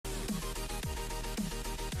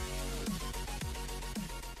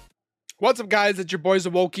What's up, guys? It's your boy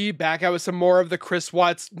Zowoki back out with some more of the Chris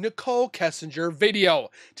Watts Nichol Kessinger video.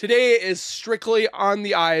 Today is strictly on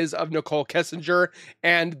the eyes of Nichol Kessinger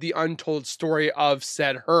and the untold story of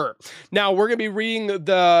said her. Now, we're going to be reading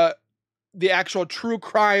the actual true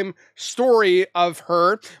crime story of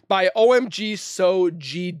her by OMG So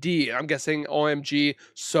GD. I'm guessing OMG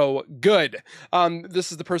So Good.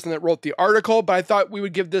 This is the person that wrote the article, but I thought we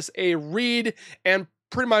would give this a read and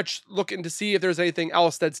pretty much looking to see if there's anything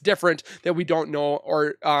else that's different that we don't know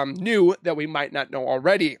or new that we might not know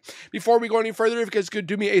already. Before we go any further, if you guys could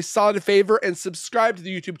do me a solid favor and subscribe to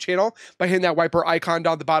the YouTube channel by hitting that wiper icon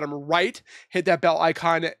down the bottom right, hit that bell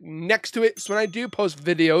icon next to it, so when I do post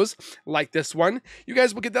videos like this one, you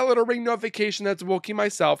guys will get that little ring notification that Zowoki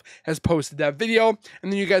myself has posted that video,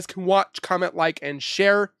 and then you guys can watch, comment, like, and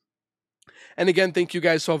share. And again, thank you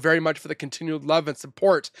guys so very much for the continued love and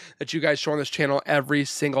support that you guys show on this channel every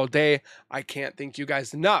single day. I can't thank you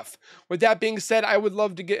guys enough. With that being said, I would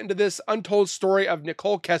love to get into this untold story of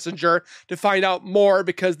Nichol Kessinger to find out more,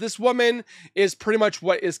 because this woman is pretty much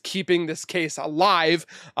what is keeping this case alive,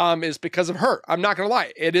 is because of her. I'm not going to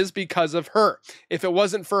lie. It is because of her. If it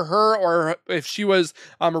wasn't for her, or if she was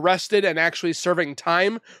arrested and actually serving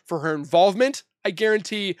time for her involvement, I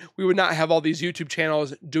guarantee we would not have all these YouTube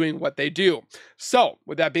channels doing what they do. So,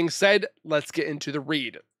 with that being said, let's get into the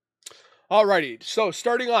read. Alrighty, so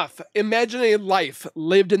starting off, imagine a life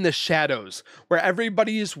lived in the shadows, where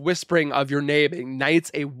everybody's whispering of your name ignites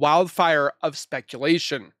a wildfire of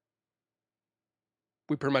speculation.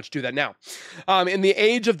 We pretty much do that now. In the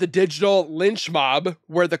age of the digital lynch mob,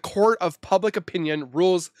 where the court of public opinion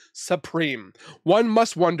rules supreme, one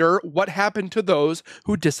must wonder what happened to those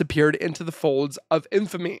who disappeared into the folds of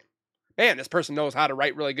infamy. Man, this person knows how to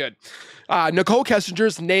write really good. Nichol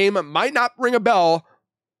Kessinger's name might not ring a bell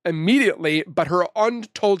immediately, but her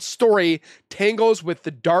untold story tangles with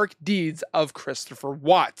the dark deeds of Christopher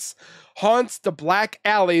Watts, haunts the black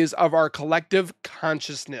alleys of our collective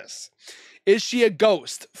consciousness. Is she a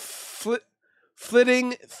ghost,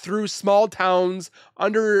 flitting through small towns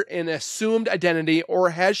under an assumed identity, or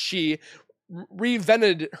has she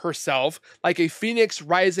reinvented herself like a phoenix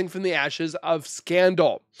rising from the ashes of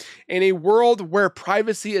scandal? In a world where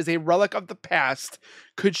privacy is a relic of the past,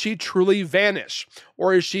 could she truly vanish?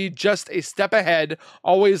 Or is she just a step ahead,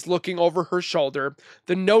 always looking over her shoulder?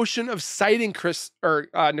 The notion of citing Nichol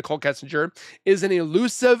Kessinger is as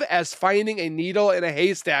elusive as finding a needle in a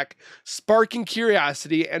haystack, sparking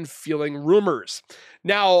curiosity and fueling rumors.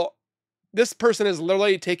 Now, this person is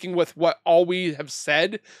literally taking with what all we have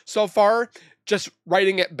said so far, just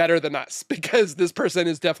writing it better than us, because this person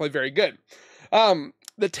is definitely very good.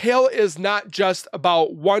 The tale is not just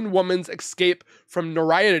about one woman's escape from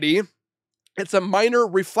notoriety. It's a minor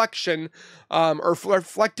reflection, or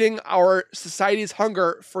reflecting our society's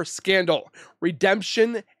hunger for scandal,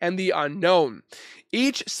 redemption, and the unknown.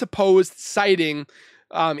 Each supposed sighting,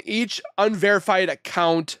 each unverified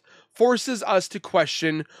account forces us to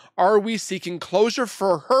question, are we seeking closure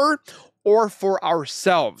for her or for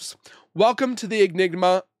ourselves? Welcome to the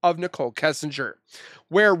enigma of Nichol Kessinger,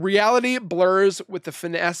 where reality blurs with the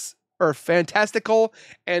finesse or fantastical,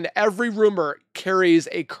 and every rumor carries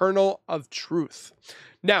a kernel of truth.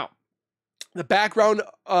 Now, the background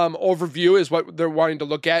overview is what they're wanting to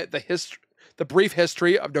look at, the brief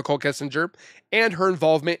history of Nichol Kessinger and her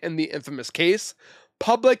involvement in the infamous case.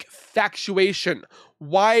 Public factuation.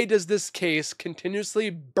 Why does this case continuously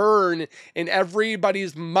burn in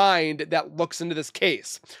everybody's mind that looks into this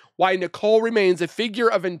case? Why Nichol remains a figure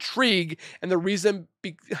of intrigue and the reason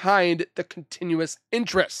behind the continuous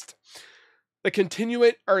interest. The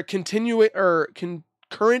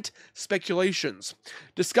concurrent speculations,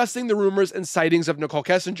 discussing the rumors and sightings of Nichol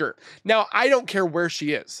Kessinger. Now, I don't care where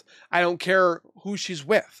she is. I don't care who she's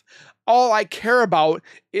with. All I care about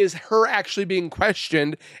is her actually being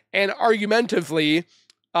questioned and argumentatively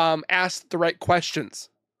asked the right questions,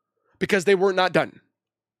 because they were not done.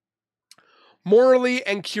 Morally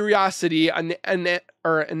and curiosity,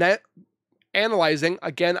 analyzing,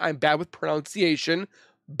 again, I'm bad with pronunciation,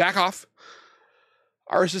 back off,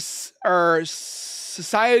 our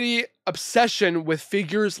society obsession with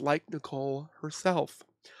figures like Nichol herself.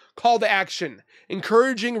 Call to action,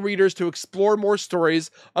 encouraging readers to explore more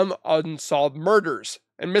stories of unsolved murders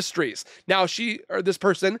and mysteries. Now, this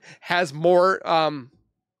person has more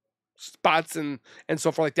spots and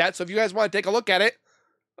so forth like that. So if you guys want to take a look at it,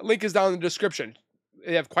 the link is down in the description.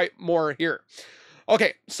 They have quite more here.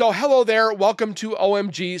 Okay, so hello there. Welcome to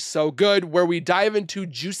OMG So Good, where we dive into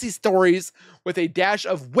juicy stories with a dash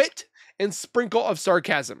of wit and sprinkle of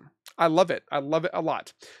sarcasm. I love it. I love it a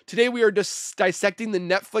lot. Today we are just dissecting the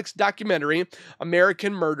Netflix documentary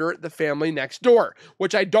American Murder: The Family Next Door,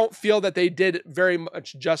 which I don't feel that they did very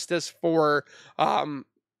much justice for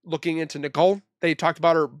looking into Nichol. They talked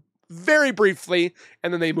about her very briefly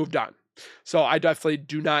and then they moved on. So I definitely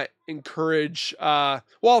do not encourage,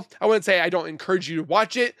 well, I wouldn't say I don't encourage you to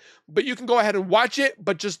watch it, but you can go ahead and watch it,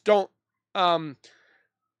 but just don't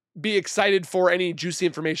be excited for any juicy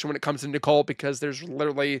information when it comes to Nichol, because there's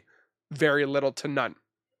literally very little to none.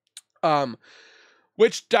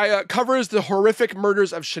 Which covers the horrific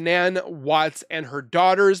murders of Shanann Watts and her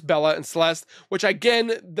daughters, Bella and Celeste, which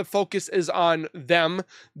again, the focus is on them,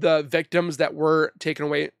 the victims that were taken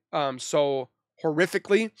away so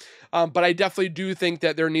horrifically. But I definitely do think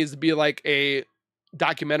that there needs to be like a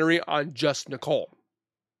documentary on just Nichol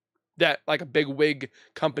that like a big wig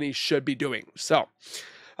company should be doing. So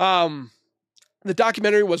the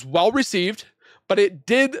documentary was well received, but it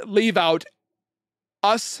did leave out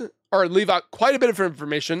quite a bit of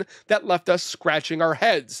information that left us scratching our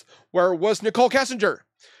heads. Where was Nichol Kessinger,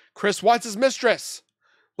 Chris Watts' mistress?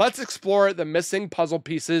 Let's explore the missing puzzle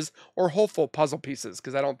pieces, or hopeful puzzle pieces,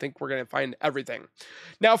 because I don't think we're going to find everything.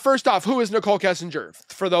 Now, first off, who is Nichol Kessinger?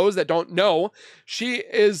 For those that don't know, she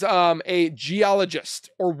is a geologist,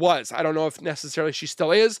 or was. I don't know if necessarily she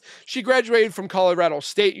still is. She graduated from Colorado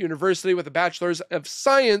State University with a Bachelor's of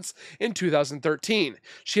Science in 2013.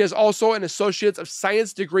 She has also an Associate's of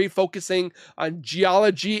Science degree focusing on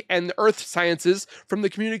geology and the earth sciences from the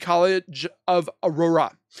Community College of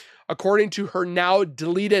Aurora. According to her now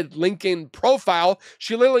deleted LinkedIn profile,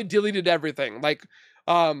 she literally deleted everything. Like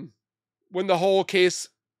when the whole case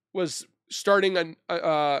was starting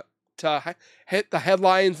to hit the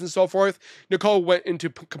headlines and so forth, Nichol went into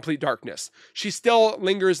complete darkness. She still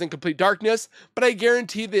lingers in complete darkness, but I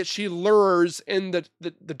guarantee that she lures in the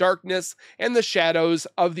darkness and the shadows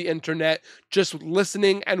of the internet, just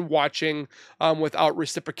listening and watching without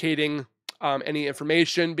reciprocating any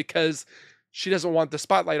information, because she doesn't want the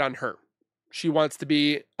spotlight on her. She wants to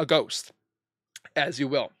be a ghost, as you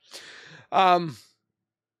will.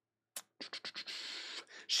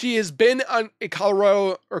 She has been a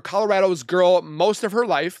Colorado's girl most of her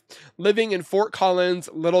life, living in Fort Collins,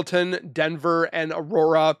 Littleton, Denver, and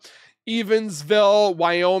Aurora. Evansville,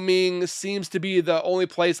 Wyoming seems to be the only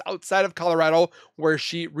place outside of Colorado where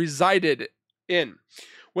she resided in.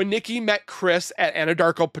 When Nikki met Chris at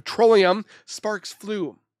Anadarko Petroleum, sparks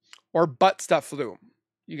flew. Or butt stuff flew.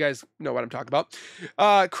 You guys know what I'm talking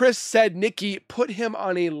about. Chris said Nikki put him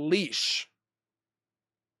on a leash.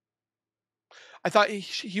 I thought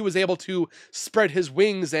he was able to spread his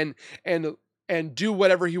wings and do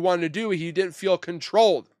whatever he wanted to do. He didn't feel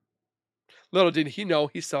controlled. Little did he know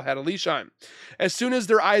he still had a leash on. As soon as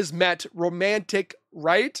their eyes met, romantic,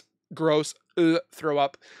 right? Gross, throw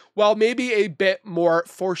up. Well, maybe a bit more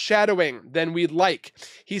foreshadowing than we'd like.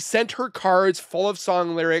 He sent her cards full of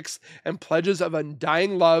song lyrics and pledges of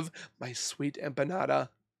undying love, my sweet empanada.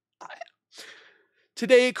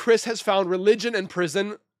 Today, Chris has found religion in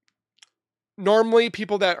prison. Normally,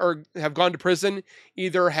 people that have gone to prison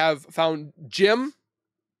either have found gym,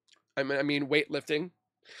 I mean weightlifting.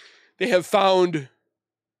 They have found,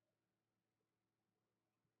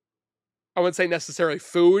 I wouldn't say necessarily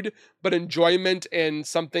food, but enjoyment in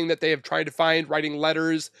something that they have tried to find, writing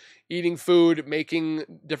letters, eating food, making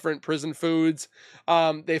different prison foods.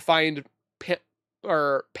 They find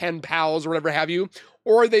pen pals or whatever have you,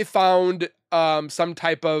 or they found some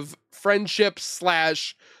type of friendship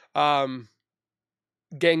 /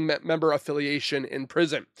 gang member affiliation in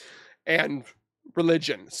prison, and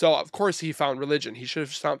religion. So of course he found religion. He should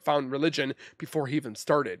have found religion before he even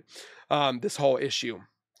started this whole issue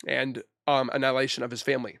and annihilation of his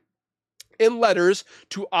family. In letters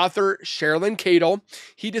to author Sherilyn Cadle,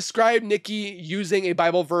 he described Nikki using a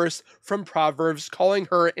Bible verse from Proverbs, calling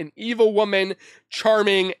her an evil woman,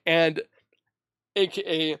 charming, and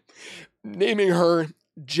aka naming her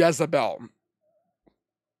Jezebel.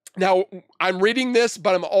 Now, I'm reading this,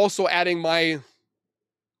 but I'm also adding my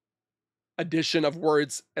addition of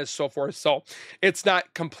words as so forth. So it's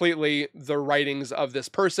not completely the writings of this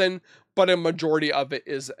person, but a majority of it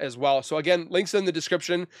is as well. So again, links in the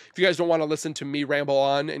description. If you guys don't want to listen to me ramble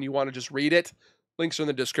on and you want to just read it, links are in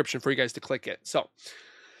the description for you guys to click it. So,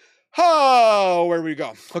 where we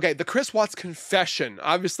go? Okay, the Chris Watts confession.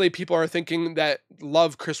 Obviously, people are thinking that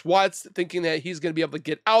love Chris Watts, thinking that he's going to be able to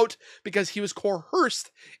get out because he was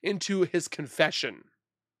coerced into his confession.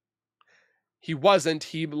 He wasn't.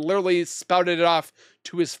 He literally spouted it off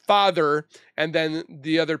to his father, and then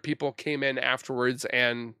the other people came in afterwards,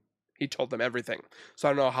 and He told them everything. So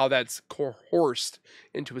I don't know how that's coerced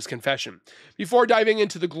into his confession. Before diving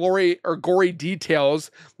into the gory details,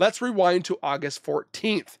 let's rewind to August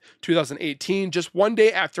 14th, 2018. Just one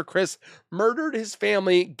day after Chris murdered his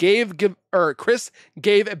family, Chris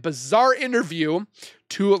gave a bizarre interview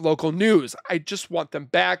to local news. I just want them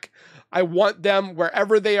back. I want them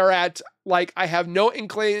wherever they are at. Like, I have no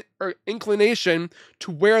inclination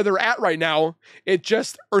to where they're at right now. It's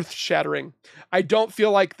just earth-shattering. I don't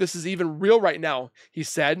feel like this is even real right now, he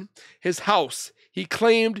said. His house, he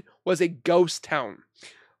claimed, was a ghost town.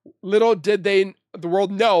 Little did the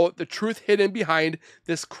world know the truth hidden behind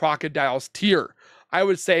this crocodile's tear. I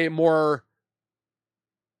would say more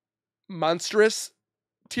monstrous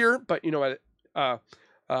tear, but you know what?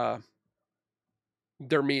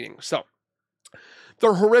 Their meaning. So,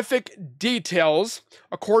 the horrific details,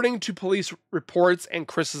 according to police reports and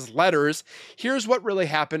Chris's letters, here's what really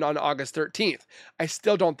happened on August 13th. I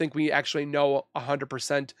still don't think we actually know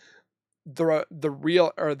 100% the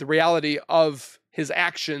reality of his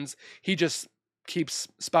actions. He just keeps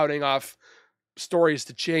spouting off stories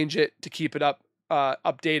to change it, to keep it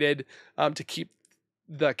updated, to keep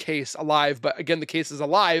the case alive. But again, the case is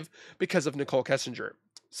alive because of Nichol Kessinger.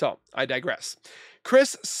 So I digress.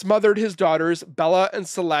 Chris smothered his daughters, Bella and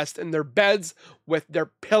Celeste, in their beds with their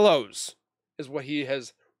pillows, is what he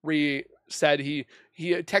has said. He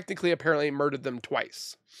technically apparently murdered them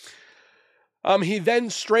twice. He then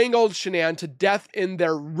strangled Shanann to death in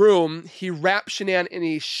their room. He wrapped Shanann in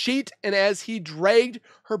a sheet, and as he dragged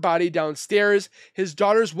her body downstairs, his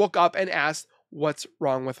daughters woke up and asked, "What's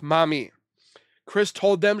wrong with mommy?" Chris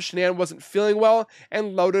told them Shanann wasn't feeling well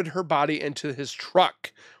and loaded her body into his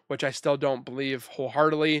truck, which I still don't believe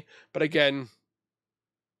wholeheartedly. But again,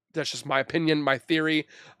 that's just my opinion, my theory.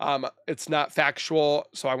 It's not factual,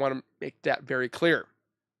 so I want to make that very clear.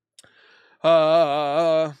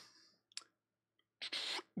 The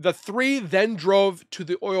three then drove to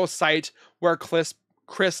the oil site where Chris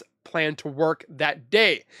planned to work that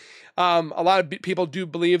day. A lot of people do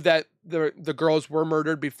believe that the girls were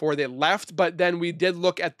murdered before they left, but then we did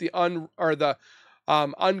look at the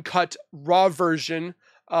uncut raw version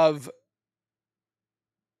of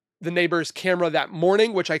the neighbor's camera that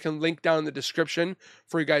morning, which I can link down in the description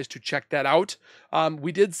for you guys to check that out.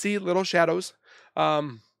 We did see little shadows.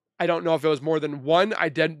 I don't know if it was more than one. I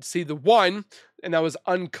did see the one, and that was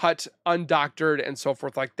uncut, undoctored, and so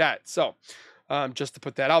forth like that. So just to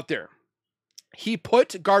put that out there. He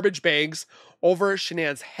put garbage bags over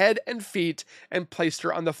Shanann's head and feet and placed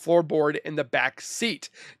her on the floorboard in the back seat.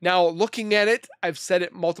 Now, looking at it, I've said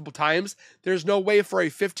it multiple times, there's no way for a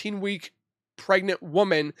 15-week pregnant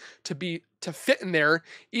woman to fit in there,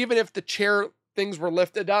 even if the chair things were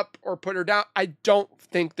lifted up or put her down. I don't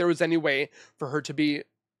think there was any way for her to be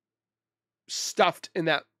stuffed in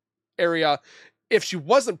that area if she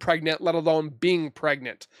wasn't pregnant, let alone being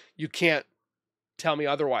pregnant. You can't tell me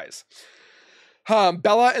otherwise.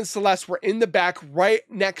 Bella and Celeste were in the back right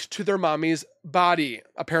next to their mommy's body,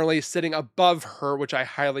 apparently sitting above her, which I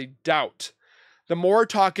highly doubt. The more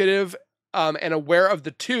talkative and aware of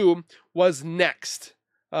the two was next.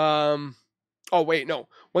 When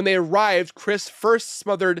they arrived, Chris first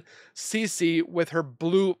smothered Cece with her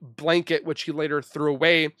blue blanket, which he later threw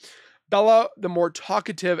away. Bella, the more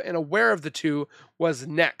talkative and aware of the two, was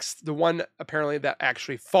next, the one apparently that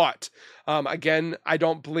actually fought. Again, I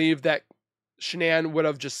don't believe that Shanann would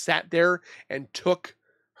have just sat there and took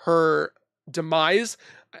her demise.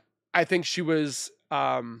 I think she was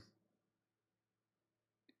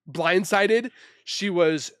blindsided. She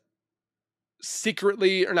was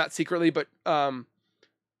secretly, or not secretly, but how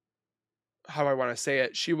do I want to say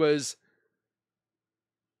it? She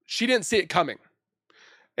didn't see it coming.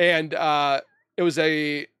 And it was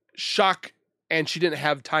a shock, and she didn't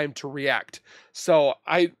have time to react. So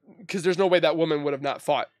because there's no way that woman would have not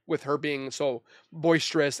fought with her being so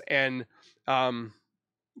boisterous and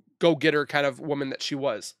go-getter kind of woman that she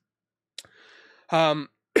was.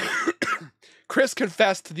 Chris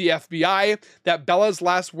confessed to the FBI that Bella's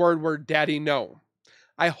last word were "Daddy, no."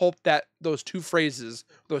 I hope that those two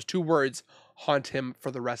words, haunt him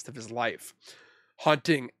for the rest of his life.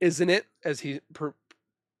 Haunting, isn't it? As he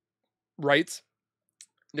writes.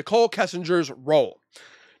 Nichol Kessinger's role.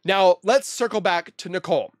 Now, let's circle back to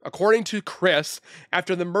Nichol. According to Chris,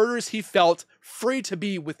 after the murders, he felt free to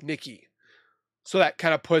be with Nikki. So that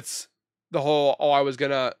kind of puts the whole, I was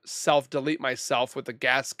going to self-delete myself with a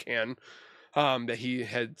gas can that he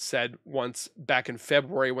had said once back in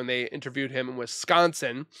February when they interviewed him in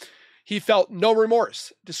Wisconsin. He felt no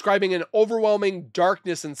remorse, describing an overwhelming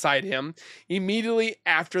darkness inside him immediately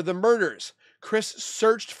after the murders. Chris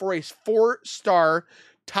searched for a 4-star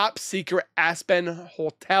top secret Aspen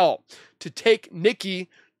hotel to take Nikki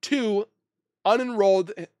to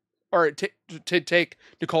unenrolled, or to take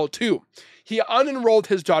Nichol to. He unenrolled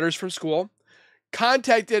his daughters from school,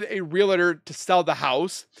 contacted a realtor to sell the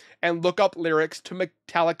house, and look up lyrics to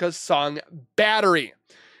Metallica's song Battery.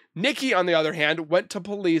 Nikki, on the other hand, went to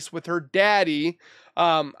police with her daddy.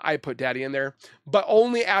 I put daddy in there, but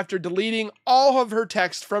only after deleting all of her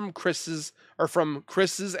texts from Chris's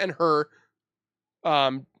and her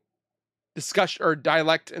discussion or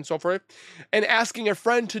dialect and so forth, and asking a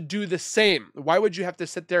friend to do the same. Why would you have to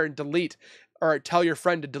sit there and delete or tell your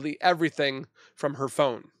friend to delete everything from her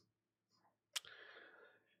phone?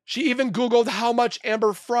 She even Googled how much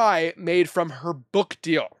Amber Fry made from her book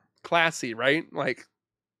deal. Classy, right? Like,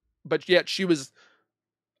 but yet she was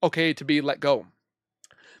okay to be let go.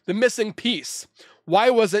 The missing piece. Why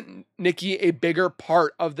wasn't Nikki a bigger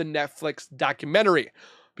part of the Netflix documentary?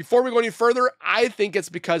 Before we go any further, I think it's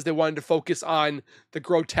because they wanted to focus on the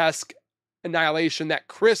grotesque annihilation that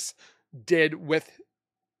Chris did with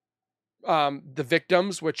the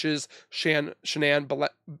victims, which is Shanann,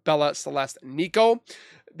 Bella, Celeste, and Nico.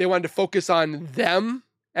 They wanted to focus on them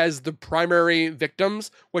as the primary victims,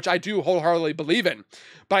 which I do wholeheartedly believe in.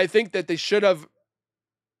 But I think that they should have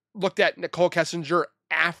looked at Nichol Kessinger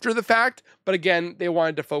after the fact. But again, they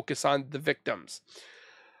wanted to focus on the victims.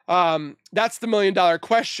 That's the $1 million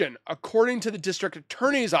question. According to the district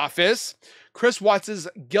attorney's office, Chris Watts'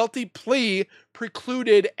 guilty plea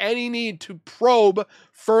precluded any need to probe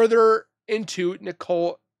further into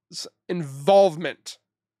Nichol's involvement.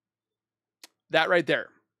 That right there.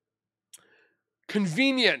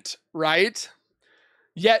 Convenient, right?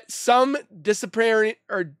 Yet some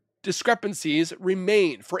discrepancies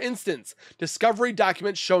remain. For instance, discovery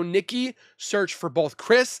documents show Nikki searched for both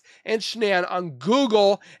Chris and Shanann on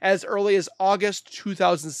Google as early as August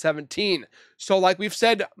 2017. So like we've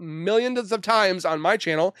said millions of times on my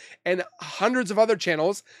channel and hundreds of other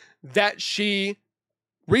channels, that she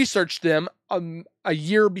researched them a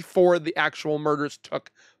year before the actual murders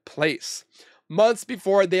took place. Months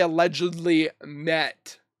before they allegedly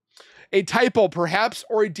met. A typo, perhaps,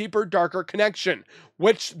 or a deeper, darker connection,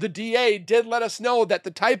 which the DA did let us know that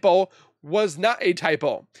the typo was not a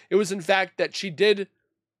typo. It was, in fact, that she did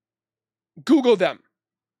Google them.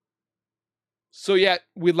 So yet,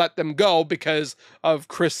 we let them go because of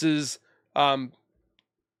Chris's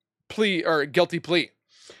plea, or guilty plea.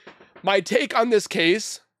 My take on the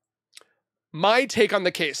case.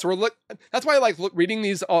 So that's why I like reading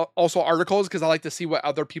these also articles, because I like to see what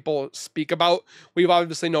other people speak about. We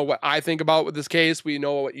obviously know what I think about with this case. We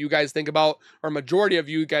know what you guys think about, or majority of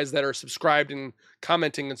you guys that are subscribed and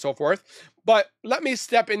commenting and so forth. But let me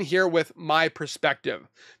step in here with my perspective.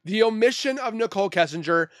 The omission of Nichol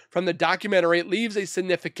Kessinger from the documentary leaves a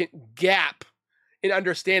significant gap in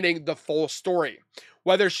understanding the full story.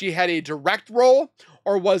 Whether she had a direct role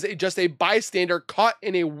or was just a bystander caught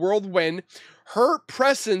in a whirlwind, her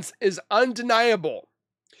presence is undeniable.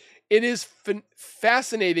 It is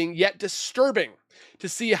fascinating yet disturbing to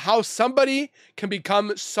see how somebody can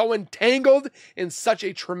become so entangled in such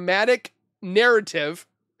a traumatic narrative.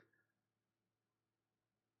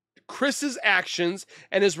 Chris's actions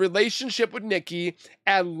and his relationship with Nikki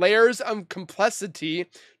add layers of complexity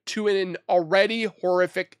to an already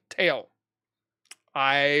horrific tale.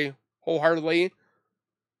 I wholeheartedly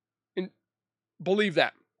believe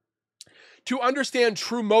that. To understand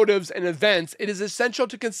true motives and events, it is essential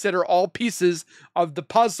to consider all pieces of the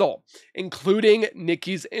puzzle, including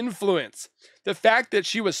Nikki's influence. The fact that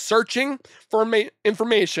she was searching for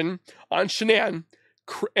information on Shanann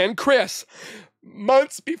and Chris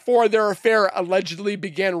months before their affair allegedly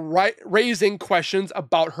began raising questions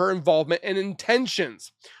about her involvement and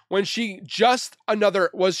intentions. Was she just another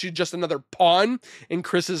pawn in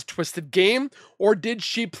Chris's twisted game, or did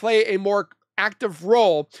she play a more active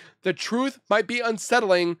role? The truth might be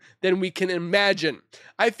unsettling than we can imagine.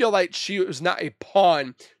 I feel like she was not a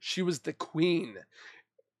pawn. She was the queen.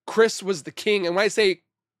 Chris was the king. And when I say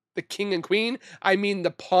the king and queen, I mean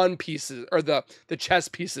the pawn pieces, or the chess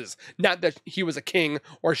pieces. Not that he was a king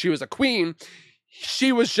or she was a queen.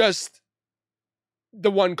 She was just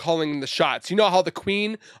the one calling the shots. You know how the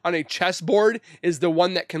queen on a chessboard is the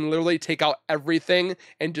one that can literally take out everything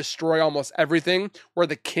and destroy almost everything, where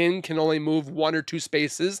the king can only move 1 or 2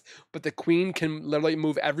 spaces, but the queen can literally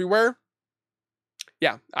move everywhere?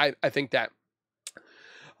 Yeah, I think that.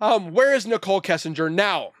 Where is Nichol Kessinger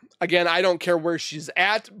now? Again, I don't care where she's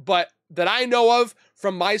at, but that I know of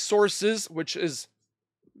from my sources, which is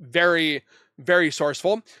very, very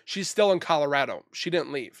sourceful, she's still in Colorado. She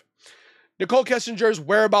didn't leave. Nichol Kessinger's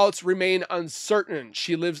whereabouts remain uncertain.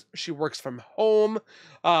 She works from home,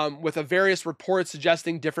 with various reports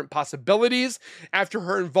suggesting different possibilities. After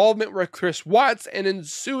her involvement with Chris Watts and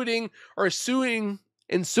ensuing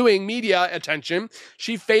media attention,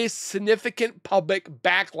 she faced significant public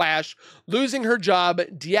backlash, losing her job,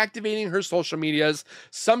 deactivating her social medias.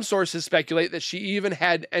 Some sources speculate that she even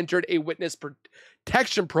had entered a witness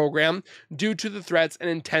protection program due to the threats and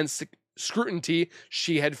intense scrutiny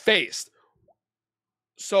she had faced.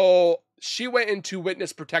 So she went into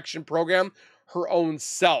witness protection program her own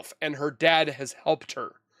self, and her dad has helped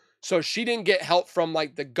her. So she didn't get help from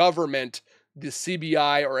like the government, the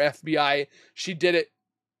CBI or FBI. She did it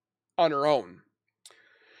on her own.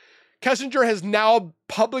 Kessinger has now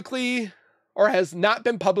has not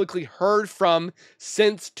been publicly heard from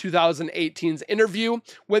since 2018's interview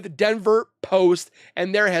with Denver Post,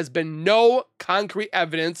 and there has been no concrete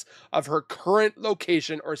evidence of her current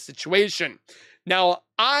location or situation. Now,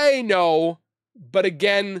 I know, but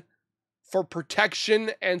again, for protection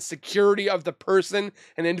and security of the person,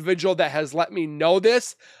 an individual that has let me know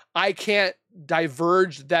this, I can't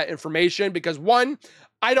diverge that information because, one,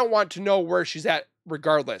 I don't want to know where she's at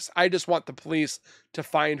regardless. I just want the police to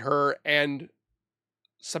find her and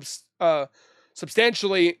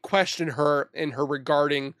substantially question her in her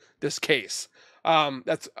regarding this case.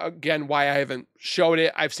 That's, again, why I haven't showed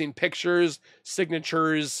it. I've seen pictures,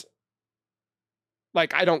 signatures.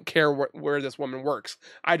 Like, I don't care where this woman works.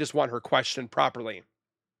 I just want her questioned properly.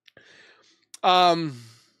 The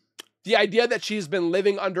idea that she's been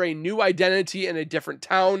living under a new identity in a different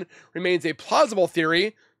town remains a plausible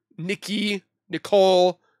theory. Nikki,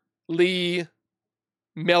 Nicole, Lee,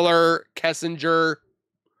 Miller, Kessinger,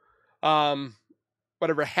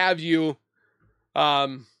 whatever have you.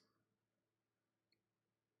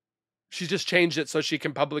 She just changed it so she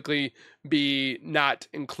can publicly be not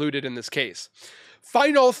included in this case.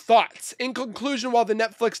 Final thoughts. In conclusion, while the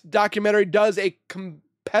Netflix documentary does a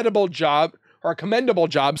commendable job,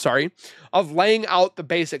 of laying out the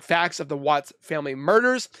basic facts of the Watts family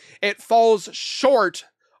murders, it falls short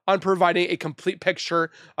on providing a complete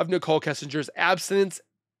picture of Nichol Kessinger's absence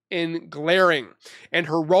in glaring, and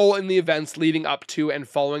her role in the events leading up to and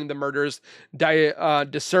following the murders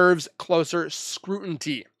deserves closer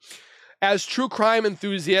scrutiny. As true crime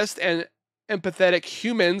enthusiasts and empathetic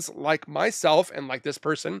humans like myself and like this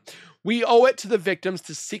person, we owe it to the victims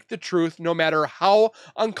to seek the truth no matter how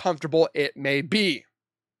uncomfortable it may be.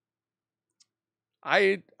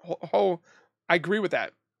 I agree with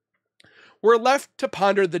that. We're left to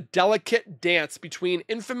ponder the delicate dance between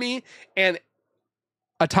infamy and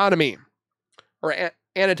autonomy or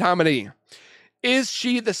anatomity. Is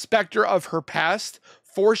she the specter of her past,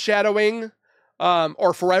 foreshadowing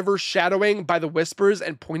or forever shadowing by the whispers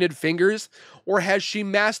and pointed fingers? Or has she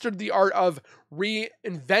mastered the art of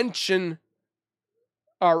reinventing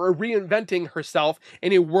herself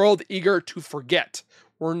in a world eager to forget?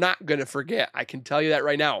 We're not going to forget. I can tell you that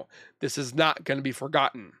right now. This is not going to be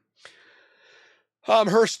forgotten.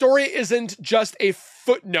 Her story isn't just a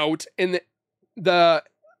footnote in the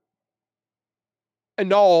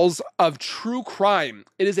annals of true crime.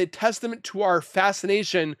 It is a testament to our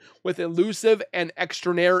fascination with elusive and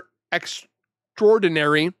extraordinary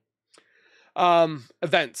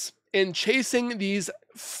events. In chasing these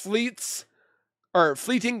fleeting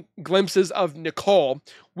glimpses of Nichol,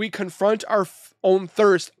 we confront our own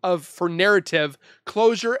thirst for narrative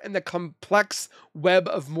closure and the complex web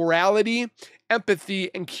of morality, empathy,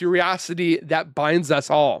 and curiosity that binds us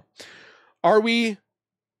all. Are we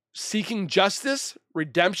seeking justice,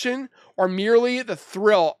 redemption, or merely the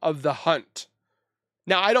thrill of the hunt?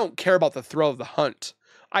 Now, I don't care about the thrill of the hunt.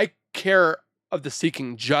 I care of the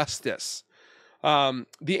seeking justice.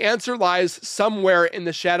 The answer lies somewhere in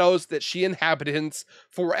the shadows that she inhabits,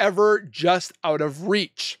 forever just out of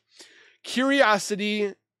reach.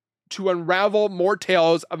 Curiosity to unravel more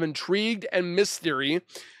tales of intrigue and mystery.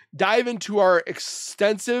 Dive into our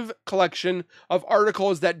extensive collection of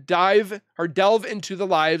articles that delve into the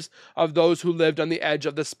lives of those who lived on the edge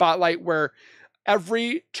of the spotlight, where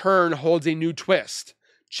every turn holds a new twist.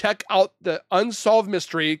 Check out the unsolved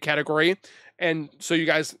mystery category. And so you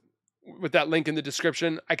guys, with that link in the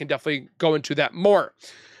description, I can definitely go into that more.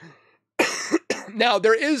 Now,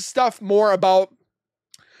 there is stuff more about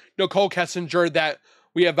Nichol Kessinger that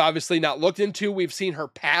we have obviously not looked into. We've seen her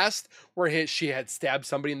past where she had stabbed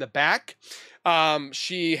somebody in the back.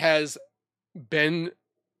 She has been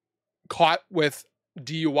caught with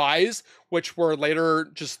DUIs, which were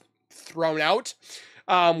later just thrown out.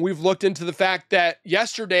 We've looked into the fact that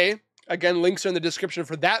yesterday, again, links are in the description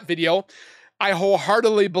for that video, I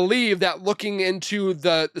wholeheartedly believe that looking into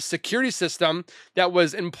the security system that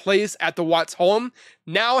was in place at the Watts home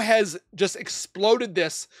now has just exploded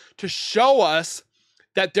this to show us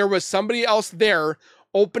that there was somebody else there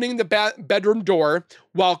opening the bedroom door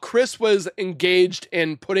while Chris was engaged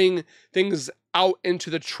in putting things out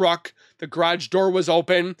into the truck. The garage door was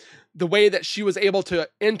open. The way that she was able to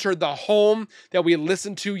enter the home that we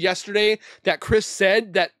listened to yesterday, that Chris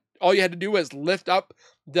said that all you had to do was lift up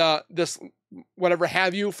this whatever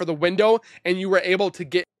have you for the window and you were able to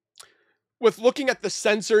get. With looking at the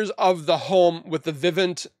sensors of the home with the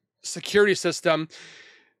Vivint security system,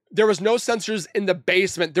 there was no sensors in the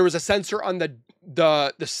basement. There was a sensor on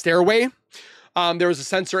the stairway. There was a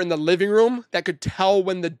sensor in the living room that could tell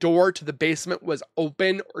when the door to the basement was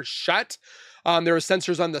open or shut. There were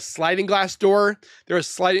sensors on the sliding glass door. There was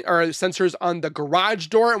sensors on the garage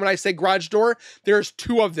door. And when I say garage door, there's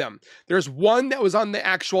two of them. There's one that was on the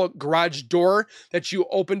actual garage door that you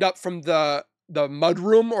opened up from the mud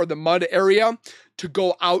room or the mud area to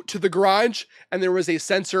go out to the garage. And there was a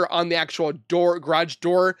sensor on the actual garage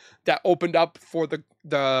door that opened up for the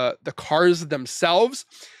cars themselves.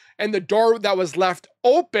 And the door that was left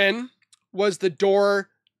open was the door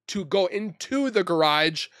to go into the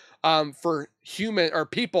garage for human or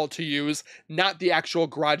people to use, not the actual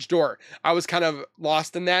garage door. I was kind of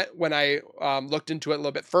lost in that when I looked into it a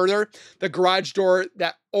little bit further. The garage door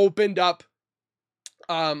that opened up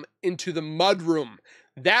into the mud room,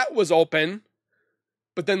 that was open,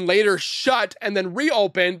 but then later shut and then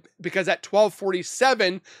reopened because at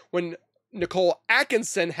 12:47, when Nichol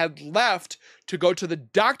Atkinson had left to go to the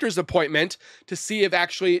doctor's appointment to see if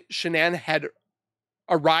actually Shanann had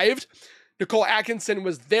arrived, Nichol Atkinson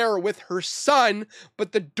was there with her son,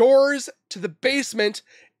 but the doors to the basement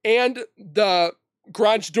and the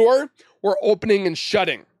garage door were opening and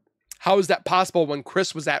shutting. How is that possible when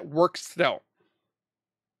Chris was at work still?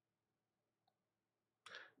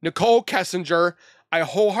 Nichol Kessinger, I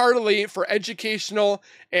wholeheartedly, for educational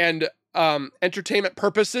and entertainment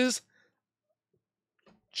purposes,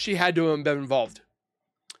 she had to have been involved.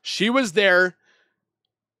 She was there,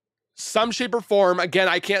 some shape or form. Again,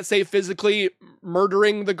 I can't say physically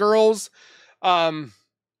murdering the girls. I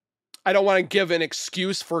don't want to give an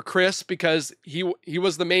excuse for Chris because he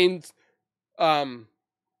was the main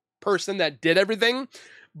person that did everything,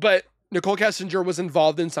 but Nichol Kessinger was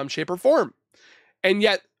involved in some shape or form. And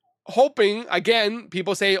yet, hoping, again,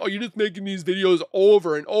 people say, oh, you're just making these videos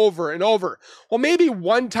over and over and over. Well, maybe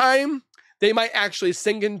one time they might actually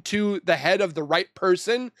sink into the head of the right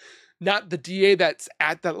person, not the DA that's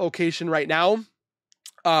at that location right now,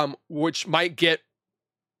 which might get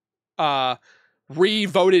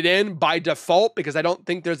re-voted in by default, because I don't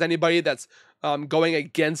think there's anybody that's going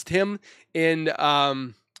against him in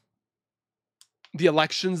the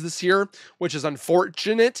elections this year, which is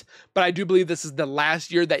unfortunate, but I do believe this is the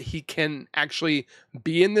last year that he can actually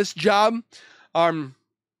be in this job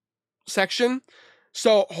section.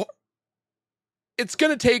 So it's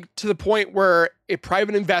going to take to the point where a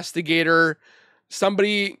private investigator,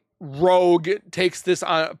 somebody rogue, takes this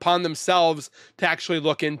upon themselves to actually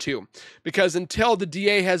look into, because until the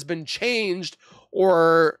DA has been changed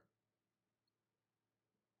or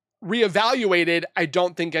reevaluated, I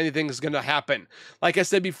don't think anything is going to happen. Like I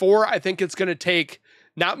said before, I think it's going to take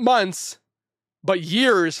not months, but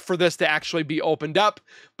years for this to actually be opened up.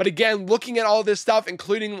 But again, looking at all this stuff,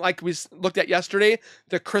 including like we looked at yesterday,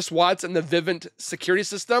 the Chris Watts and the Vivint security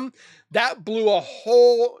system, that blew a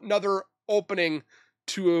whole nother opening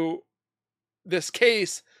to this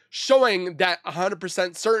case, showing that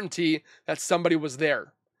 100% certainty that somebody was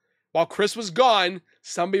there. While Chris was gone,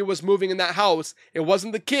 somebody was moving in that house. It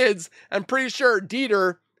wasn't the kids. I'm pretty sure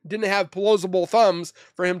Dieter didn't have opposable thumbs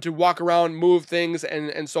for him to walk around, move things,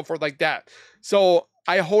 and so forth like that. So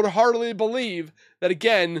I wholeheartedly believe that,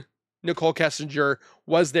 again, Nichol Kessinger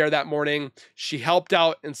was there that morning. She helped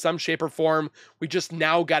out in some shape or form. We just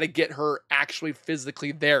now got to get her actually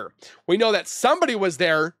physically there. We know that somebody was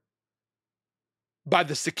there by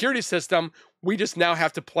the security system. We just now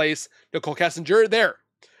have to place Nichol Kessinger there,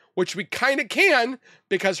 which we kind of can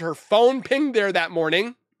because her phone pinged there that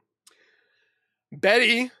morning.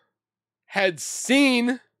 Betty had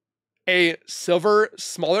seen a silver,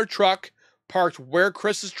 smaller truck parked where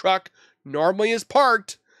Chris's truck normally is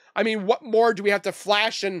parked. I mean, what more do we have to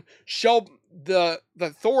flash and show the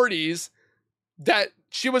authorities that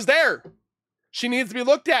she was there? She needs to be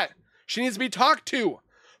looked at. She needs to be talked to.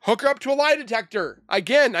 Hook her up to a lie detector.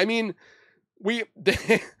 Again, I mean,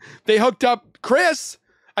 they hooked up Chris.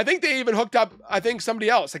 I think they even hooked up, somebody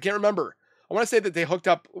else. I can't remember. I want to say that they hooked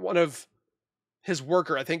up one of his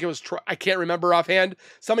worker. I think it was, I can't remember offhand.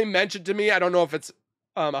 Somebody mentioned to me, I don't know if it's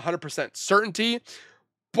 100% certainty,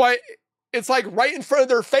 but it's like right in front of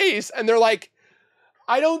their face. And they're like,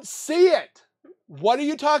 I don't see it. What are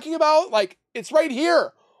you talking about? Like, it's right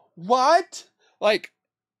here. What? Like,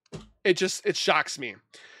 it shocks me.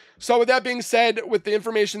 So with that being said, with the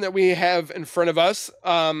information that we have in front of us,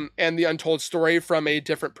 and the untold story from a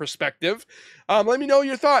different perspective, let me know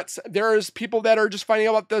your thoughts. There's people that are just finding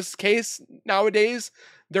out about this case nowadays.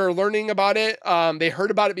 They're learning about it. They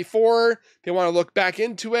heard about it before. They want to look back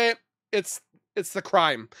into it. It's the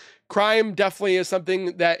crime. Crime definitely is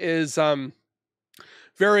something that is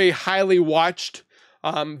very highly watched,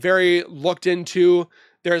 very looked into.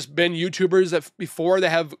 There's been YouTubers that before that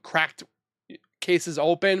have cracked cases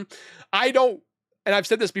open. And I've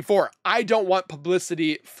said this before, I don't want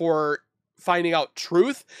publicity for finding out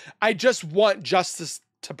truth. I just want justice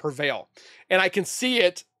to prevail. And I can see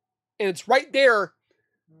it, and it's right there,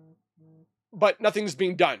 but nothing's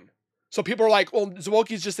being done. So people are like, well,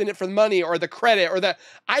 Zowoki's just in it for the money or the credit or that.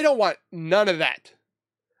 I don't want none of that.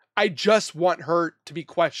 I just want her to be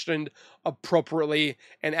questioned appropriately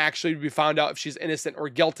and actually be found out if she's innocent or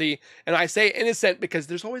guilty. And I say innocent because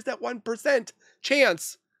there's always that 1%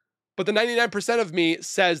 chance, but the 99% of me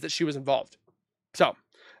says that she was involved. So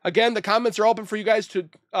again, the comments are open for you guys to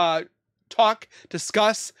talk,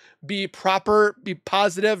 discuss, be proper, be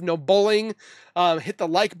positive, no bullying. Hit the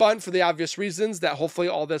like button for the obvious reasons that hopefully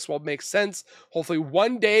all this will make sense. Hopefully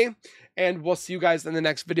one day. And we'll see you guys in the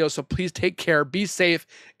next video. So please take care, be safe,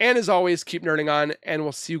 and as always, keep nerding on, and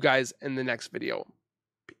we'll see you guys in the next video.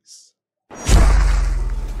 Peace.